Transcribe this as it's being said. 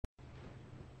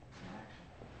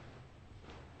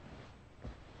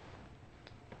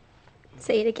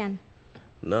Say it again.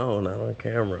 No, not on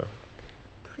camera.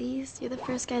 Please, you're the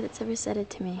first guy that's ever said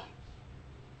it to me.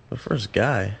 The first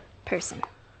guy? Person.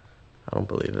 I don't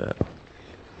believe that.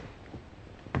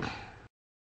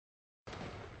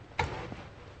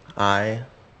 I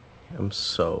am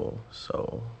so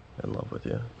in love with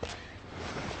you.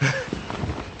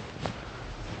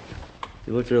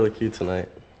 You looked really cute tonight.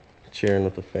 Cheering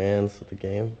with the fans at the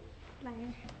game.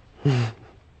 Liar.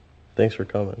 Thanks for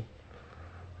coming.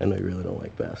 I know you really don't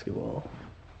like basketball.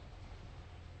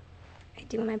 I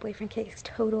do when my boyfriend kicks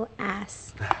total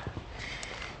ass.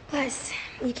 Plus,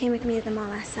 you came with me to the mall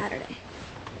last Saturday.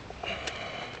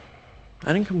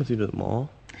 I didn't come with you to the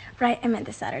mall. Right, I meant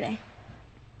this Saturday.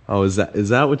 Oh, is that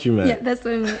what you meant? Yeah, that's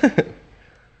what I meant.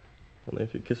 Only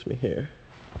if you kiss me here.